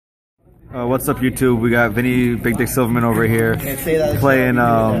What's up, YouTube? We got Vinnie Big Dick Silverman over here playing.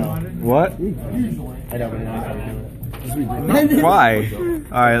 What? Why?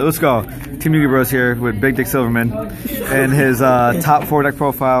 All right, let's go. Team Yugi Bros here with Big Dick Silverman and his top 4 deck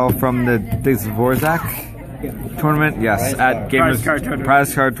profile from the Digvorzhak tournament. Yes, at Gamers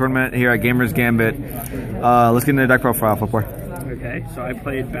Prize Card Tournament here at Gamers Gambit. Let's get into the deck profile, Flipboard. Okay, so I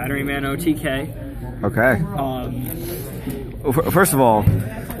played Batterymen OTK. Okay. First of all,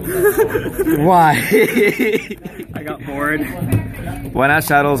 why? I got bored. Why not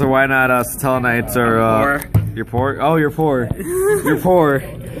Shadows or why not Telenites or you're poor? Oh, you're poor. You're poor.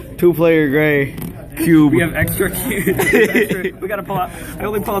 2-player gray cube. We have extra cubes. We gotta pull out. I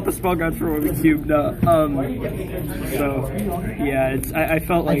only pull out the spell guards for when we cubed up. So yeah, I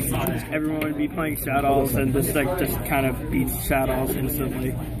felt like everyone would be playing Shadows, and this deck just kind of beats Shadows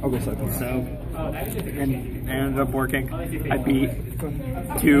instantly. So and ended up working. I beat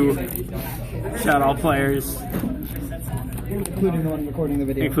 2 Shadow players. Including the one recording the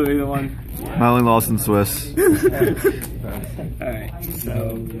video. Including the one. My only loss in Swiss. Alright,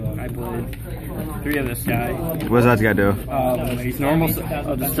 so I played 3 of this guy. What does that guy do? He's normal,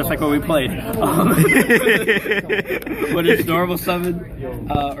 just like what we played. When it's normal summon,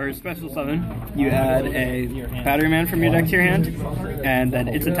 or special summon, you add a Batteryman from your deck to your hand, and then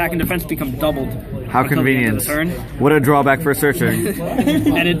its attack and defense become doubled. How convenient. What a drawback for searching.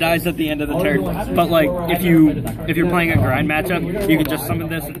 And it dies at the end of the turn. But like, if you're playing a grind matchup, you can just summon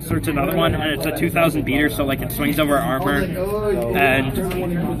this and search another one, and it's a 2000 beater, so like it swings over armor, and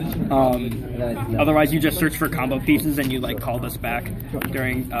otherwise you just search for combo pieces and you like call this back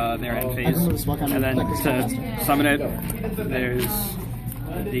during their end phase. And then to summon it, there's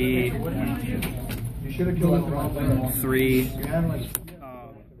the 3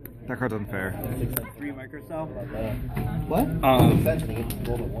 that card's unfair. 3 microcell. What?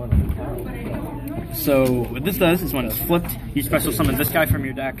 So what this does is when it's flipped, you special summon this guy from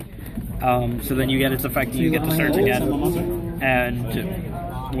your deck. So then you get its effect and you get the surge again.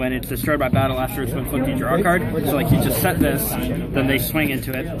 And when it's destroyed by battle after it's been flipped, you draw a card. So like you just set this, then they swing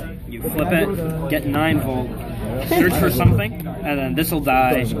into it. You flip it, get 9-volt, search for something, and then this will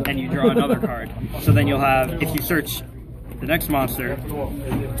die, and you draw another card. So then you'll have, if you search the next monster,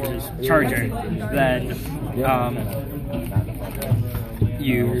 which is Charger, then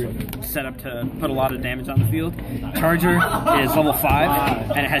you set up to put a lot of damage on the field. Charger is level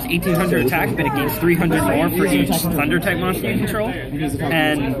 5, and it has 1800 attack, but it gains 300 more for each Thunder type monster you control.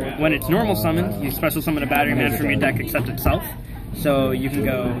 And when it's normal summoned, you special summon a Batteryman from your deck except itself. So you can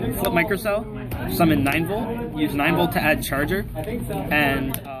go flip microcell, summon 9-volt, use 9-volt to add Charger,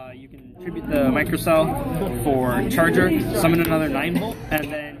 and tribute the microcell for Charger, summon another 9-volt,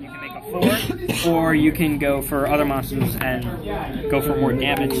 and then you can make a 4, or you can go for other monsters and go for more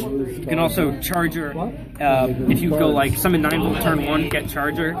damage. You can also Charger, if you go like summon 9-volt turn 1, get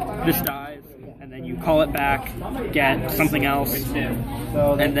Charger, this dies, and then you call it back, get something else,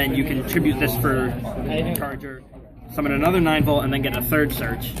 and then you can tribute this for Charger, summon another 9-volt, and then get a 3rd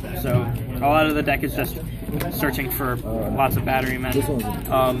search. So a lot of the deck is just searching for lots of Batterymen.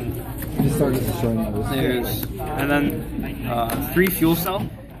 And then 3 Fuel Cell.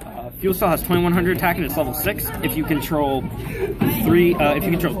 Fuel Cell has 2100 attack and it's level 6. If you control 2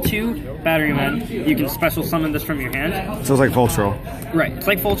 Batterymen, you can special summon this from your hand. So it's like Voltro. Right, it's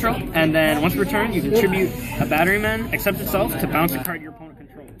like Voltro. And then once per turn, you can tribute a Batteryman, except itself, to bounce a card your opponent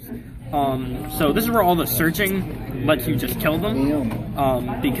controls. So this is where all the searching lets you just kill them,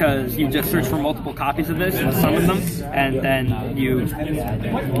 because you just search for multiple copies of this and summon them, and then you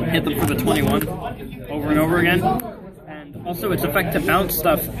hit them for the 21 over and over again. And also its effect to bounce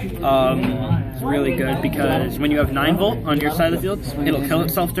stuff is really good, because when you have 9-volt on your side of the field, it'll kill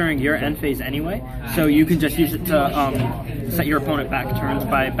itself during your end phase anyway, so you can just use it to set your opponent back turns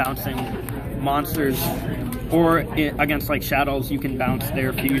by bouncing monsters, or against like Shadows, you can bounce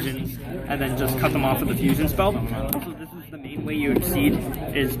their fusions and then just cut them off with the fusion spell. Also, this is the main way you exceed,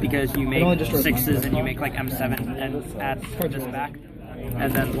 is because you make 6s and you make like M7 and add this back.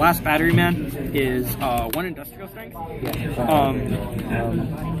 And then the last Batteryman is 1 industrial strength.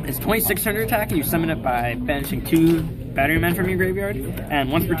 It's 2600 attack, and you summon it by banishing 2 Batterymen from your graveyard. And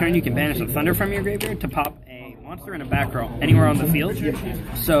once per turn, you can banish a Thunder from your graveyard to pop a monster in a back row anywhere on the field.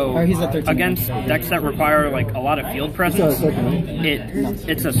 So against decks that require like a lot of field presence,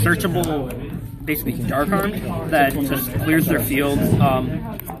 it's a searchable, basically Dark Armed, that just clears their field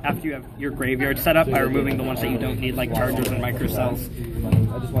after you have your graveyard set up by removing the ones that you don't need, like Chargers and Microcells.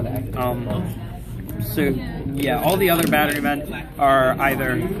 So yeah, all the other Batterymen are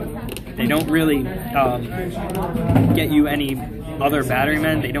either, they don't really get you any other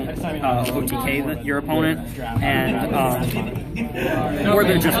Batterymen. They don't OTK your opponent, and or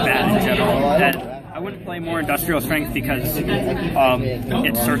they're just bad in general. And I wouldn't play more industrial strength because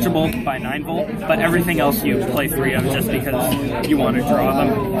it's searchable by 9-volt, but everything else you play 3 of just because you want to draw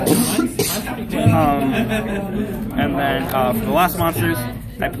them. And then for the last monsters,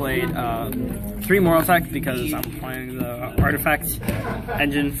 I played 3 Moral Tech because I'm playing the artifact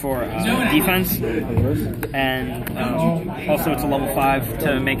engine for defense, and also it's a level 5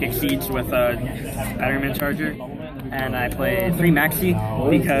 to make exceeds with a Batteryman Charger. And I played 3 Maxi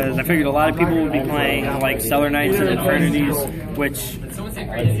because I figured a lot of people would be playing like Stellar Knights and Infernities, which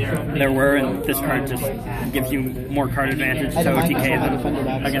there were, and this card just gives you more card advantage to OTK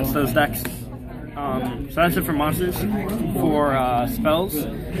them against those decks. So that's it for monsters. For spells,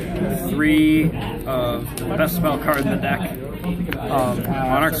 3 of the best spell card in the deck.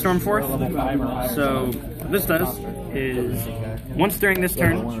 Monarch Stormforth. So what this does is, once during this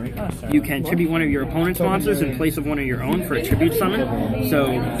turn, you can tribute one of your opponent's monsters in place of one of your own for a tribute summon.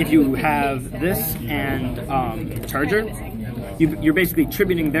 So if you have this and Charger, you're basically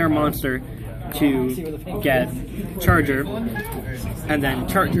tributing their monster to get Charger, and then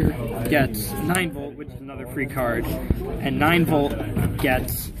Charger gets 9-volt, which is another free card, and 9-volt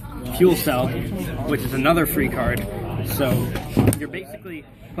gets Fuel Cell, which is another free card. So you're basically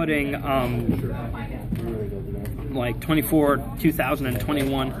putting like 24,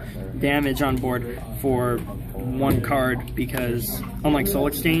 2021 damage on board for 1 card, because unlike Soul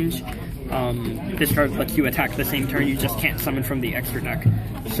Exchange, this card lets you attack the same turn, you just can't summon from the extra deck.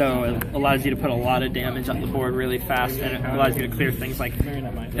 So it allows you to put a lot of damage on the board really fast, and it allows you to clear things like,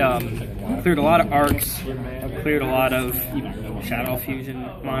 cleared a lot of arcs, cleared a lot of Shadow Fusion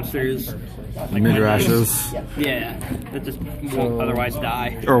monsters. Like Midrashes. Yeah, that just won't otherwise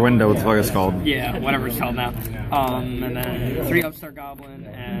die. Or Window, it's what it's called. Yeah, whatever it's called now. And then 3 Upstart Goblin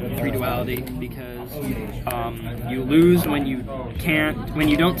and 3 Duality, because you lose when you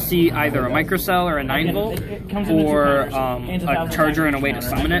don't see either a Microcell or a 9-volt, or a Charger and a way to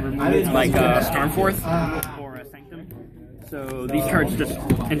summon it, like Stormforth or a Sanctum. So these cards just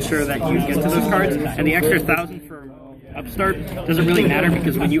ensure that you get to those cards, and the extra 1,000 for Upstart doesn't really matter,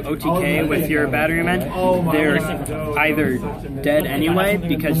 because when you OTK with your Batterymen, they're either dead anyway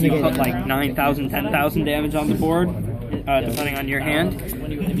because you put like 9,000, 10,000 damage on the board, depending on your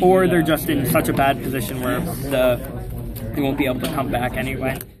hand, or they're just in such a bad position where you won't be able to come back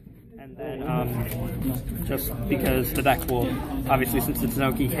anyway. And then just because the deck will, obviously since it's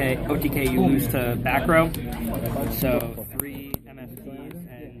an OTK, you lose to back row, so 3 MFTs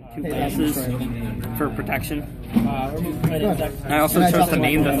and 2 passes for protection. I also chose to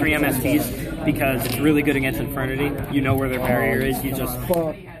name the 3 MSTs because it's really good against Infernity. You know where their barrier is, you just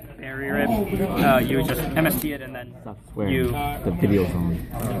barrier it, you just MST it, and then you... The video's on.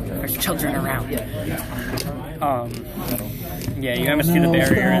 There's children around. Yeah, you MST the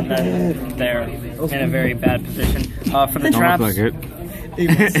barrier, and then they're in a very bad position. For the traps, like it.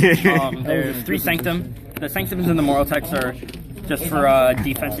 there's 3 Sanctum. The Sanctums and the Moral Techs are just for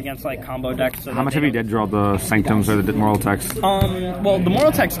defense against like combo decks. So how much have you dead draw the Sanctums or the Moral Techs? Well, the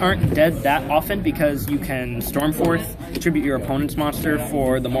Moral Techs aren't dead that often because you can Stormforth, tribute your opponent's monster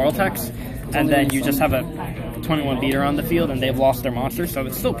for the Moral Techs, and then you just have a 21 beater on the field and they've lost their monster, so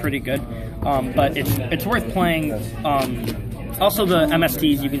it's still pretty good. But it's worth playing. Also, the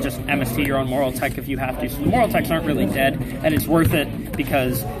MSTs, you can just MST your own Moral Tech if you have to. So the Moral Techs aren't really dead, and it's worth it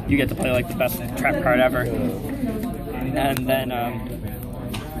because you get to play like the best trap card ever. And then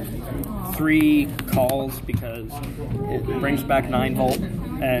 3 calls because it brings back 9-volt,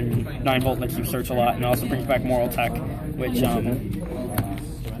 and 9-volt lets you search a lot, and also brings back Moral Tech, which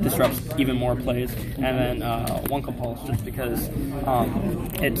disrupts even more plays. And then 1 Compulse, just because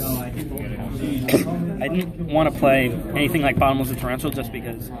it's... I didn't want to play anything like Bottomless and Torrential just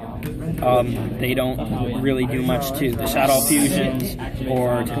because they don't really do much to the Shadow Fusions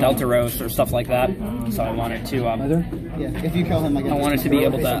or to Delta Rose or stuff like that. So I wanted to if you kill him, I wanted to be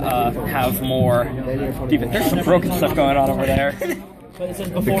able to have more. There's some broken stuff going on over there. But it says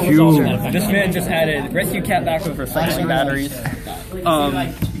before it was also modified. This man just added Rescue Cat back for cycling batteries.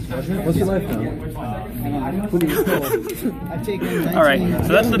 What's your life now? Alright,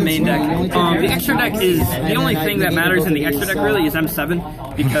 so that's the main deck. The extra deck is, the only thing that matters in the extra deck really is M7,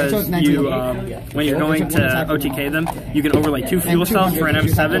 because you, when you're going to OTK them, you can overlay 2 fuel cells for an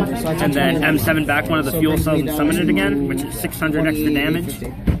M7, and then M7 back one of the fuel cells and summon it again, which is 600 extra damage,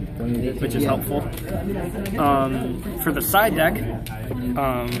 which is helpful. For the side deck,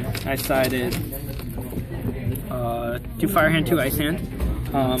 I sided 2 Firehand, 2 Ice Hand.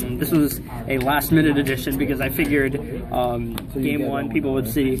 This was a last-minute addition because I figured Game 1, people would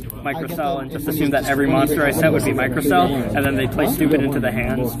see microcell and just assume that every monster I set would be microcell, and then they'd play stupid into the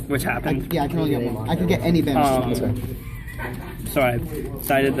hands, which happened. Yeah, I can only get one. I could get any banished monster. So I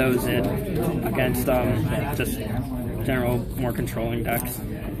sided those in against just general, more controlling decks.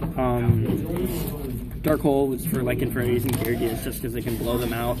 Dark Hole was for like Infernity and Geargias, just because they can blow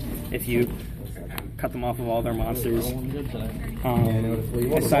them out if you cut them off of all their monsters.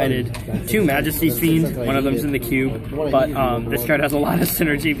 I sided 2 Majesty's Fiends, one of them's in the cube, but this card has a lot of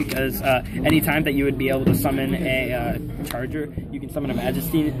synergy because anytime that you would be able to summon a Charger, you can summon a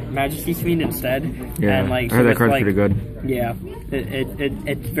Majesty's Fiend instead. Yeah, and, like, I heard that card's like, pretty good. Yeah,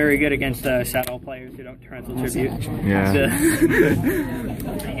 it's very good against Shadow players who don't Torrential Tribute. Yeah.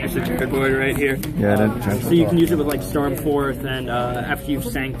 Here's the card board right here. Yeah, that so you can use it with like Stormforth and after you've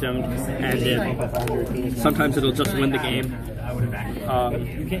Sanctumed, and sometimes it'll just win the game.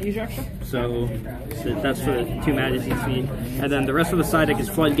 You can't use your extra? So that's for the 2 Majesty's Fiend. And then the rest of the side deck is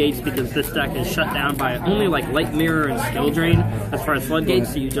Floodgates because this deck is shut down by only like Light Mirror and Skill Drain as far as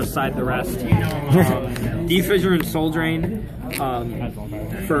Floodgates, so you just side the rest. Deep Fissure and Soul Drain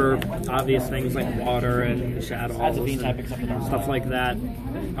for obvious things like water and shadows and stuff like that.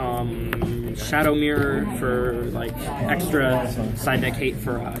 Shadow Mirror for like extra side deck hate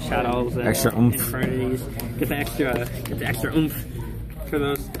for shadows and extra oomph. Infernities. Get the extra oomph for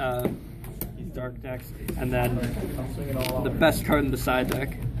those dark decks. And then the best card in the side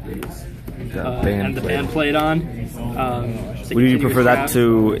deck is and the band played on. Would you prefer that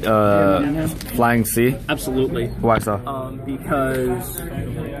to Flying Sea? Absolutely. Why so? Because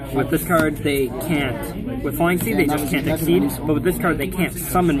with this card they can't. With Flying Sea they just can't exceed, but with this card they can't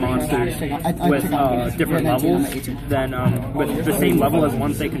summon monsters with different levels than with the same level as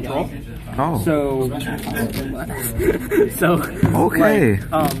ones they control. Oh. So okay.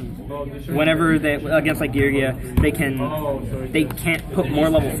 Like, whenever they against like Geargia, they can't put more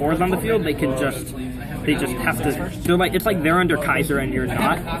level 4s on the field. They just have to. They're like it's like they're under Kaiser and you're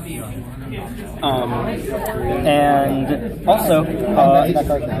not. And also,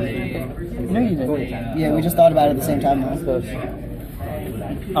 No, you didn't. Yeah, we just thought about it at the same time.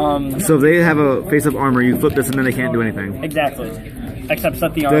 So if they have a face-up armor, you flip this and then they can't do anything. Exactly. Except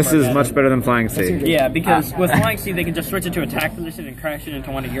set the armor. This is much better than Flying Sea. Yeah, because with Flying Sea, they can just switch it to attack position and crash it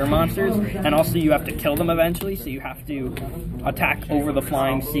into one of your monsters, and also you have to kill them eventually, so you have to attack over the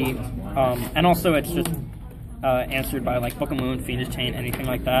Flying Sea. And also it's just answered by like Book of Moon, Phoenix Chain, anything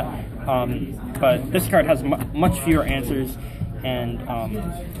like that. But this card has much fewer answers, and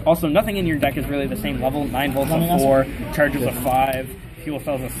also nothing in your deck is really the same level. 9 volts a 4, charges a 5. Fuel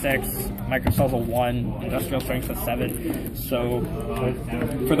cells a 6, microcells a 1, industrial strength a 7. So,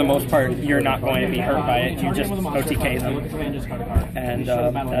 for the most part, you're not going to be hurt by it. You just OTK them, and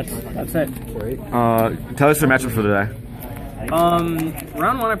that's it. Tell us your matchup for today.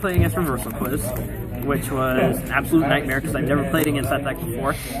 Round 1, I played against Reversal Quiz, which was an absolute nightmare because I've never played against that deck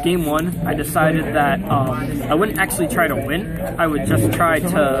before. Game 1, I decided that I wouldn't actually try to win. I would just try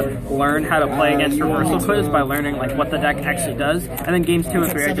to learn how to play against Reversal Quiz by learning like what the deck actually does. And then games 2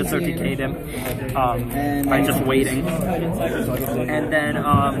 and 3, I just OTK'd him by just waiting. And then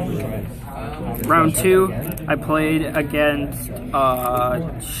round 2, I played against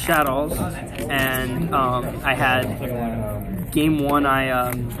Shadows, and I had game 1.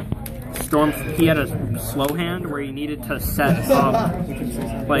 He had a slow hand where he needed to set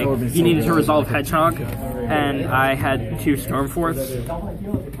he needed to resolve Hedgehog, and I had 2 Stormforths,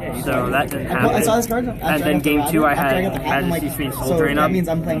 so that didn't happen. I saw this card. And then game 2 I had Majesty's Fiend Soul Drain up, that means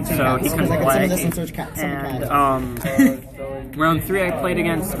I'm playing 2 so he couldn't play. And round 3 I played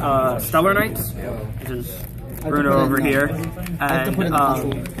against Stellar Knights, which is Bruno over here, and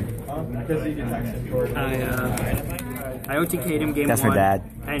I OTK'd him game 1. That's my dad.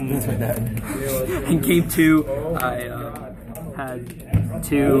 And in game 2, I had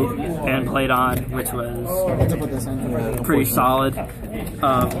 2 and played on, which was pretty solid.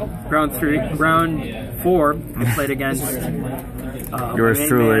 Round 4, I played against yours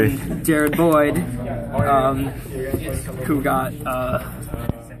truly, Jared Boyd, who got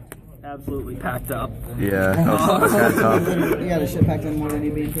absolutely packed up. Yeah, that was kind of tough. You got a shit packed in more than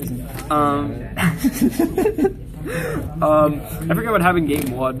you'd be in prison. I forgot what happened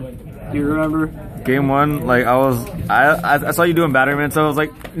game 1. Do you remember? Game 1, like I saw you doing Batterymen, so I was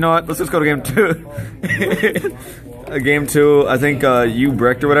like, you know what, let's just go to game 2. Game 2, I think you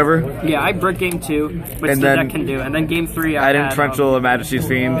bricked or whatever. Yeah, I bricked game 2, which the deck can do. And then game 3, I didn't Torrential a Majesty's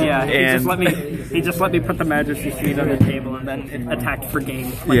Fiend. Yeah, he just let me put the Majesty's Fiend on the table, and then it attacked for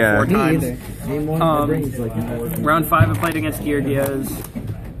game 4 times. Game 1, round 5, I played against Geargias.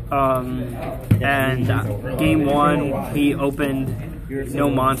 And game 1, he opened no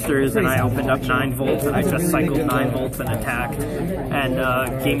monsters, and I opened up 9 volts, and I just cycled 9 volts and attack.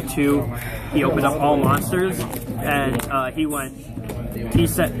 And game 2, he opened up all monsters, and he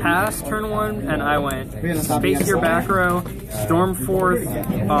set pass turn 1, and I went space your back row, storm forth,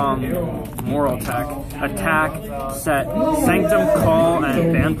 moral attack, set sanctum, call,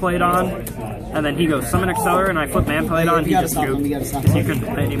 and bandplate on, and then he goes summon accelerate, and I flip bandplate on, he just scooped. He couldn't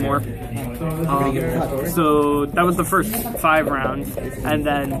play anymore. So that was the first 5 rounds, and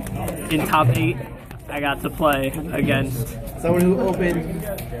then in top 8, I got to play against someone who opened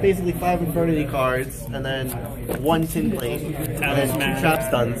basically 5 Infernity cards, and then 1 tin plate, and then 2 trap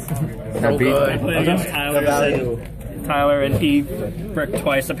stuns. So good. I played against Tyler, and he bricked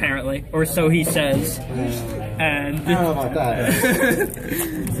twice apparently, or so he says. And I don't know about that.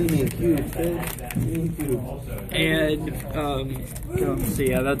 See me in cube, and so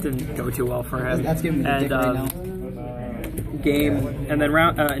yeah, that didn't go too well for him. That's giving me the dick right now. And then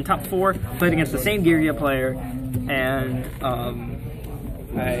in top 4, played against the same Geargia player, and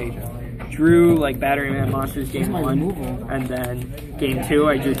I drew like Batteryman monsters game 1, and then game 2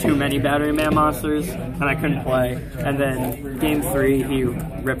 I drew too many Batteryman monsters, and I couldn't play. And then game 3 he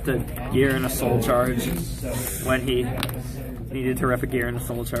ripped a gear and a soul charge when he needed to rip a gear and a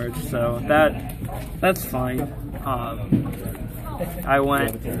soul charge. So that's fine. I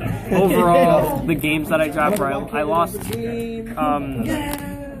went overall the games that I dropped where I lost 2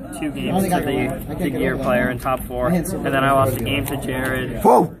 games to the gear player in top 4, and then I lost a game to Jared.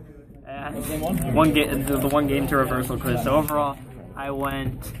 Whoa! The one game to reversal quiz. So overall, I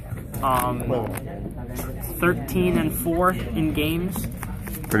went 13-4 in games.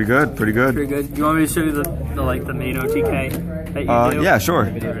 Pretty good, pretty good. Pretty good. You want me to show you the main OTK that you do? Yeah, sure.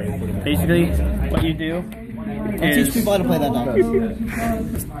 Basically, what you do is Teach people how to play that deck.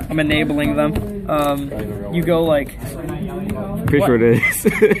 I'm enabling them. You go like. Pretty sure it is.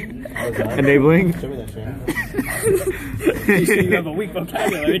 Enabling. You have a weak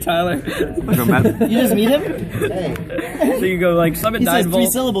vocabulary, Tyler. You just meet him? So you go like summon He 9 says 3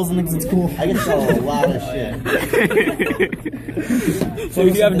 volts. syllables and thinks it's cool. I can sell a lot of shit. So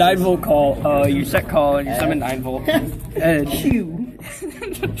if you have 9 volt call, you set call and you summon 9 volt. And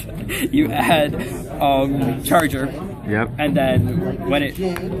you add charger. Yep. And then when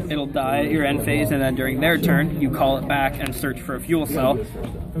it'll die at your end phase, and then during their turn, you call it back and search for a fuel cell.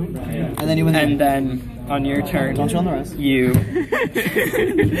 And then you win. And then on your turn, Don't show on the rest. you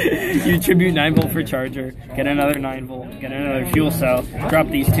tribute 9 volt for charger, get another 9 volt, get another fuel cell, drop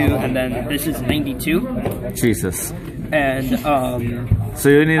these 2, and then this is 92. Jesus. And so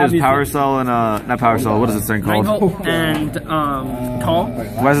you need a power cell and not power cell. What is this thing 9 called? volt and call.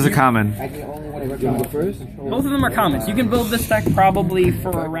 Why is this a common? Both of them are commons. You can build this deck probably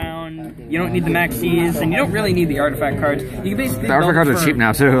for around. You don't need the maxis, and you don't really need the artifact cards. You can basically. The artifact cards are cheap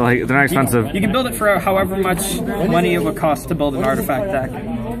now too. Like they're not expensive. You can build it for however much money it would cost to build an artifact deck.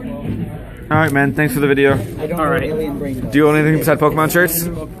 All right, man. Thanks for the video. All right. Do you own anything besides Pokemon shirts?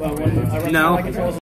 No.